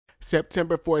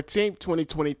September 14th,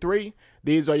 2023.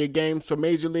 These are your games for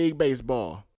Major League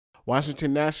Baseball.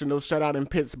 Washington Nationals shut out in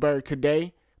Pittsburgh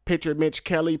today. Pitcher Mitch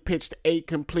Kelly pitched 8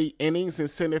 complete innings, and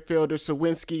center fielder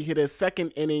Suwinski hit a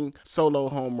second inning solo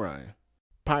home run.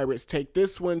 Pirates take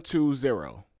this one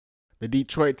 2-0. The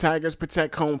Detroit Tigers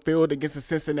protect home field against the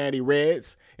Cincinnati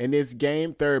Reds. In this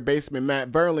game, third baseman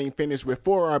Matt Vierling finished with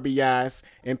 4 RBIs,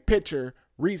 and pitcher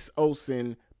Reese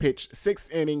Olson pitched 6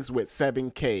 innings with 7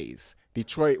 Ks.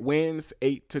 Detroit wins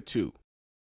 8-2.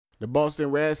 The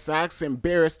Boston Red Sox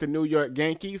embarrassed the New York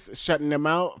Yankees, shutting them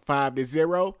out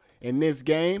 5-0. In this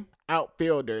game,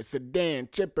 outfielders Sedan,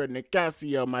 Chipper,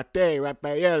 Nicasio, Mate,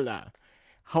 Rafaela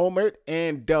homered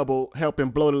and doubled, helping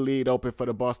blow the lead open for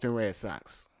the Boston Red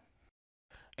Sox.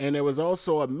 And there was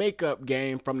also a makeup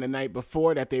game from the night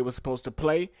before that they were supposed to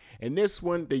play. In this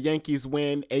one, the Yankees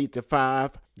win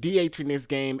 8-5. DH in this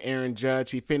game, Aaron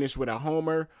Judge, he finished with a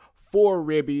homer, 4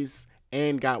 ribbies,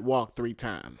 and got walked 3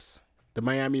 times. The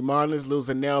Miami Marlins lose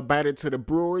a nail biter to the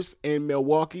Brewers in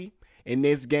Milwaukee. In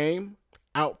this game,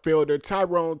 outfielder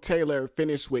Tyrone Taylor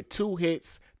finished with 2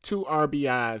 hits, 2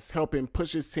 RBIs, helping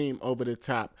push his team over the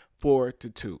top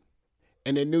 4-2.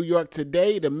 And in New York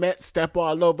today, the Mets step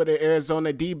all over the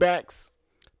Arizona D-backs.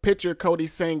 Pitcher Cody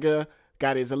Senga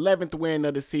got his 11th win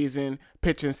of the season,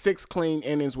 pitching 6 clean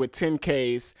innings with 10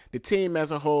 Ks. The team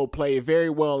as a whole played very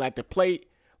well at the plate,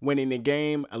 winning the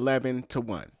game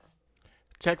 11-1.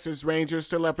 Texas Rangers,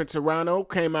 still up in Toronto,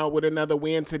 came out with another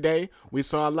win today. We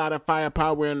saw a lot of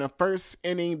firepower in the first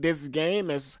inning this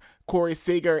game as Corey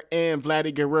Seager and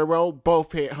Vladdy Guerrero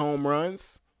both hit home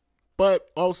runs.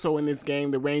 But also in this game,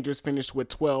 the Rangers finished with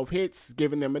 12 hits,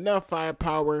 giving them enough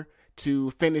firepower to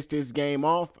finish this game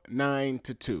off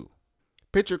 9-2.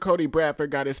 Pitcher Cody Bradford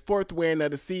got his 4th win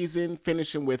of the season,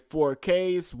 finishing with 4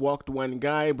 Ks, walked 1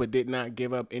 guy, but did not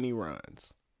give up any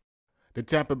runs. The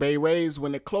Tampa Bay Rays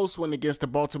win a close one against the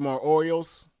Baltimore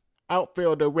Orioles.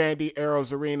 Outfielder Randy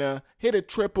Arozarena hit a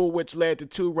triple, which led to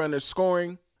 2 runners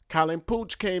scoring. Colin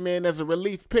Pooch came in as a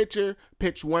relief pitcher,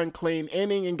 pitched 1 clean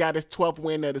inning, and got his 12th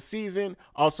win of the season,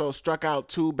 also struck out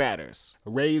 2 batters.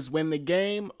 Rays win the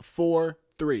game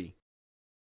 4-3.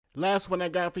 Last one I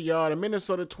got for y'all, the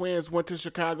Minnesota Twins went to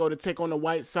Chicago to take on the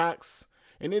White Sox.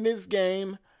 And in this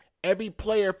game, every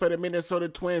player for the Minnesota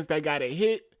Twins that got a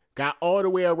hit got all the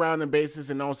way around the bases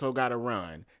and also got a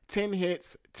run. 10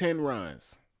 hits, 10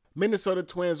 runs. Minnesota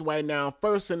Twins right now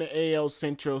first in the AL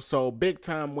Central, so big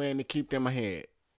time win to keep them ahead.